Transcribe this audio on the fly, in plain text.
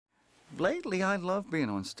Lately, I love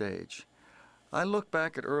being on stage. I look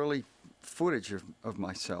back at early footage of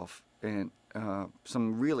myself and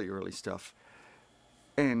some really early stuff,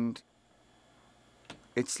 and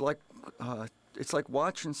it's like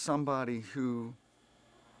watching somebody who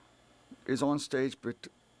is on stage but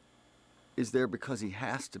is there because he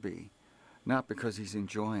has to be, not because he's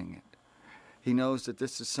enjoying it. He knows that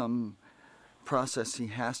this is some process he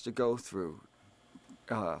has to go through.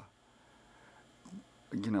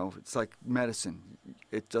 You know, it's like medicine.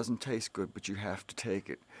 It doesn't taste good, but you have to take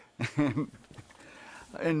it.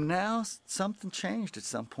 And now something changed at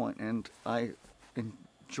some point, and I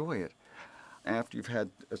enjoy it. After you've had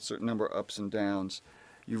a certain number of ups and downs,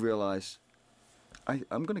 you realize,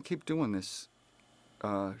 I'm going to keep doing this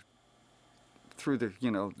through the,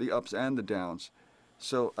 you know, the ups and the downs.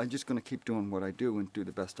 So I'm just going to keep doing what I do and do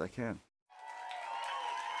the best I can.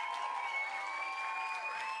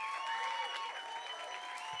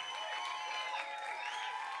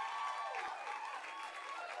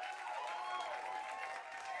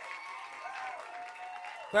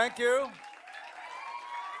 Thank you.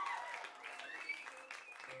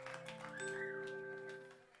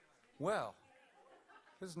 Well,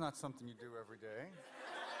 this is not something you do every day.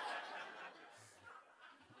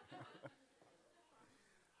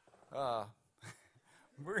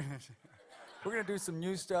 We're gonna do some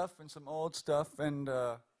new stuff and some old stuff, and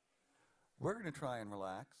we're gonna try and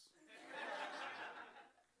relax.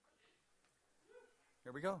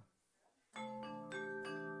 Here we go.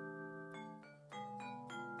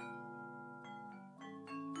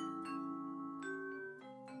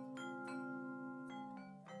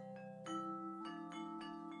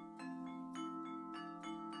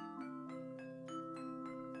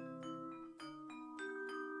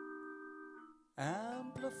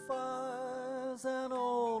 Amplifiers and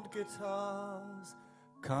old guitars,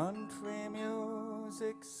 country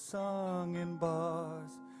music sung in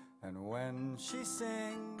bars, and when she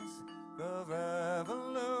sings, the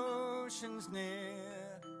revolution's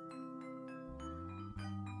near.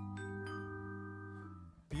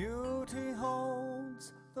 Beauty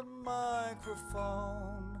holds the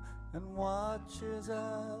microphone and watches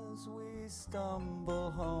as we stumble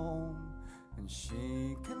home, and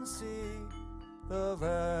she can see the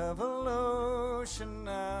revolution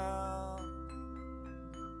now.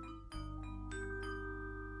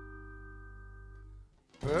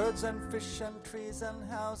 Birds and fish and trees and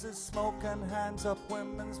houses, smoke and hands up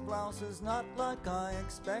women's blouses, not like I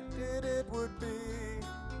expected it would be.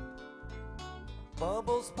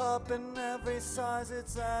 Bubbles pop in every size,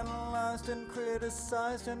 it's analyzed and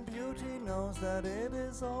criticized, and beauty knows that it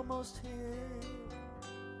is almost here.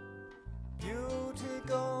 Beauty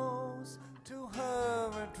goes to her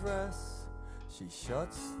address, she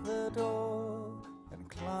shuts the door and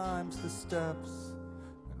climbs the steps,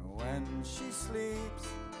 and when she sleeps,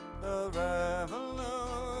 the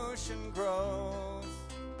revolution grows.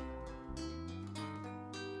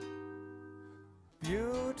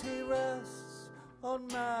 Beauty rests on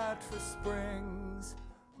mattress springs,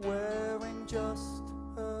 wearing just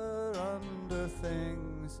her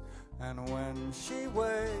underthings, and when she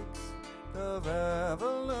wakes, the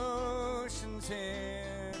revolution's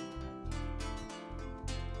here.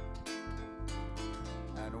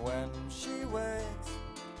 And when she wakes,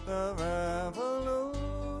 the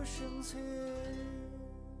revolution's here.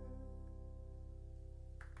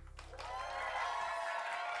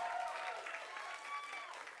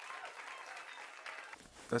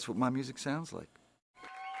 That's what my music sounds like.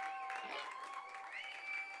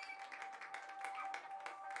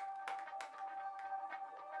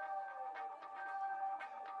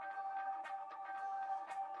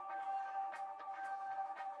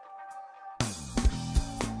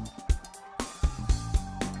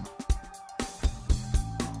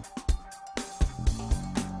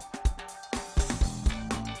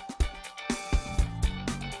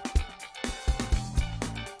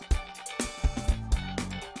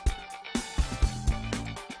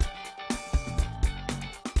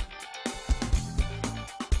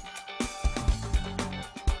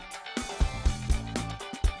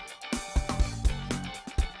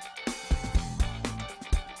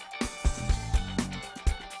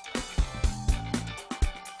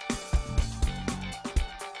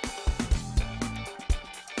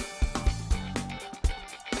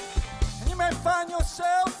 Find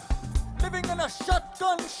yourself living in a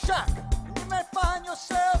shotgun shack. You may find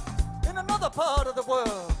yourself in another part of the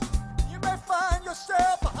world. You may find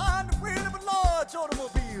yourself behind the wheel of a large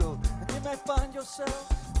automobile. And you may find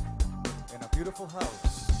yourself in a beautiful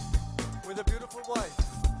house with a beautiful wife.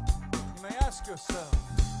 You may ask yourself,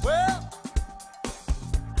 well,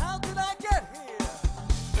 how did I get here?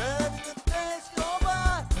 Dead in the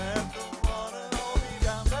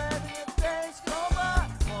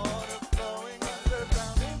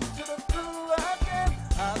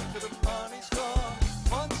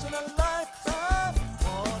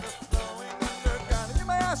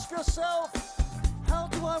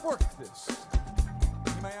this?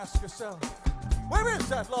 You may ask yourself, where is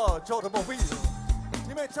that large automobile?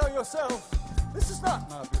 You may tell yourself, this is not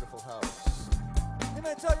my beautiful house. You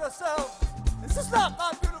may tell yourself, this is not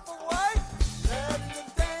my beautiful wife. Let the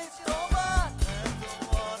days go by, let the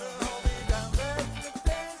water hold me down. Let the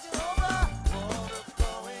days go by, water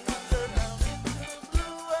flowing underground into the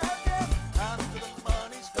blue again. After the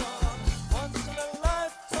money's gone, once in a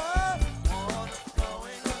lifetime, water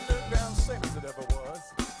flowing underground. Same as it ever was,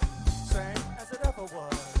 same as it ever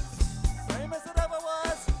was, same as it ever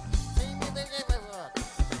was, same as it ever was,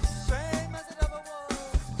 same as it ever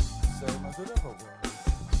was, same as it ever was.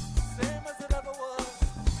 Same as it ever was,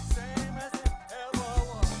 same as it ever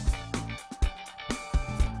was.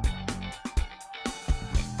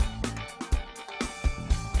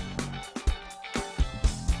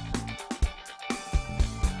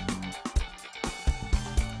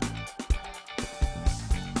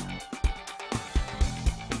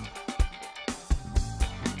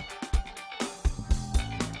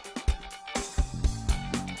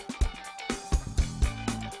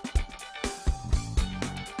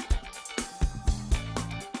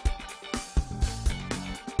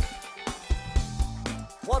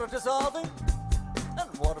 Water dissolving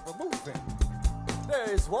and water removing.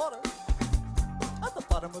 There is water at the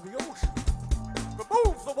bottom of the ocean.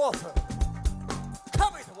 Remove the water.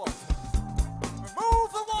 Carry the water.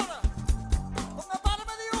 Remove the water from the bottom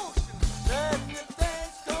of the ocean. Let the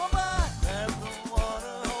days go by. Let the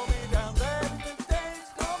water hold me down. Let the days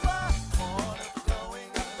go by. Water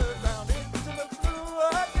flowing underground into the blue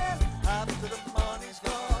again. After the money's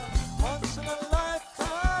gone, once in a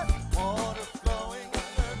lifetime, water flowing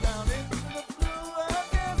underground into the blue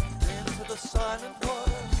again. Into the silent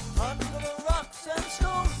water, under the rocks and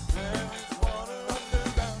stones. There is water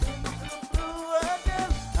underground into the blue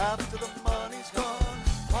again. After the money's gone,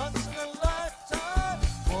 once in a lifetime,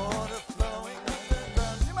 water flowing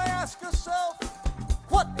underground. You may ask yourself,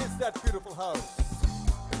 what is that beautiful house?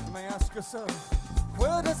 You may ask yourself,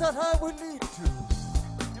 where does that highway lead to?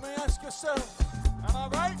 You may ask yourself, am I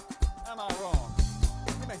right? Am I wrong?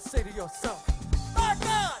 You may say to yourself, my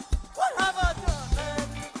God, what have I done? Let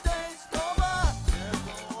the days go by. Let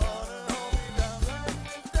the water hold me down. Let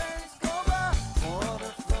the days go by.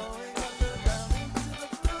 Water flowing underground into the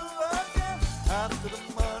blue again. After the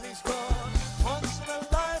money's gone, once in a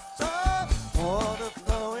lifetime. Water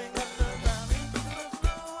flowing underground into the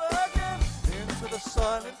blue again. Into the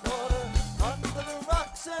silent water, under the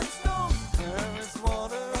rocks and stones. There is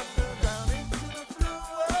water underground into the blue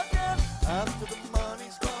again. After the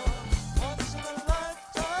money's gone, once in a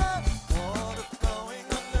lifetime. Water flowing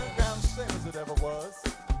underground, same as it ever was,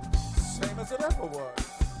 same as it ever was,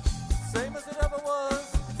 same as it ever was,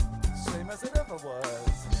 same as it ever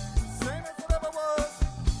was, same as it ever was,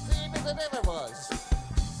 same as it ever was,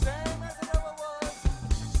 same as it ever was,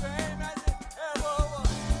 same as it ever was.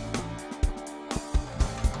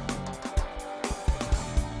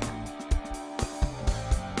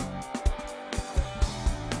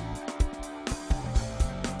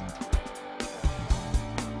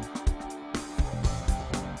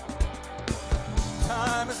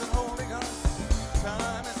 Time isn't holding us,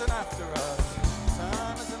 time isn't after us,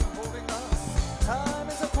 time isn't holding us, time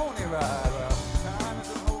is a pony ride. Well, time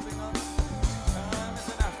isn't holding us, time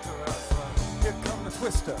isn't after us. Well, here come the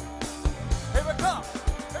twister.